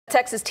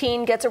Texas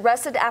teen gets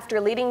arrested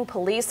after leading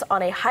police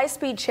on a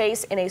high-speed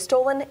chase in a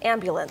stolen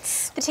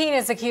ambulance. The teen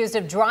is accused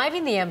of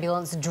driving the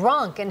ambulance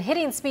drunk and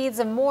hitting speeds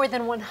of more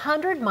than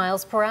 100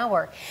 miles per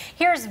hour.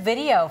 Here's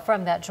video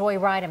from that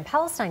joyride in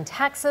Palestine,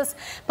 Texas.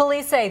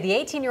 Police say the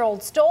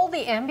 18-year-old stole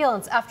the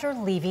ambulance after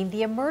leaving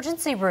the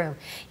emergency room.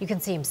 You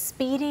can see him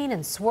speeding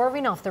and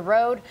swerving off the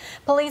road.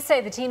 Police say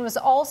the teen was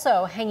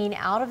also hanging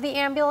out of the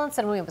ambulance,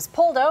 and when he was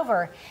pulled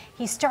over,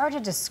 he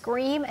started to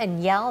scream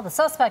and yell. The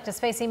suspect is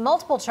facing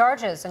multiple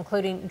charges,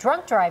 including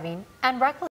drunk driving and reckless.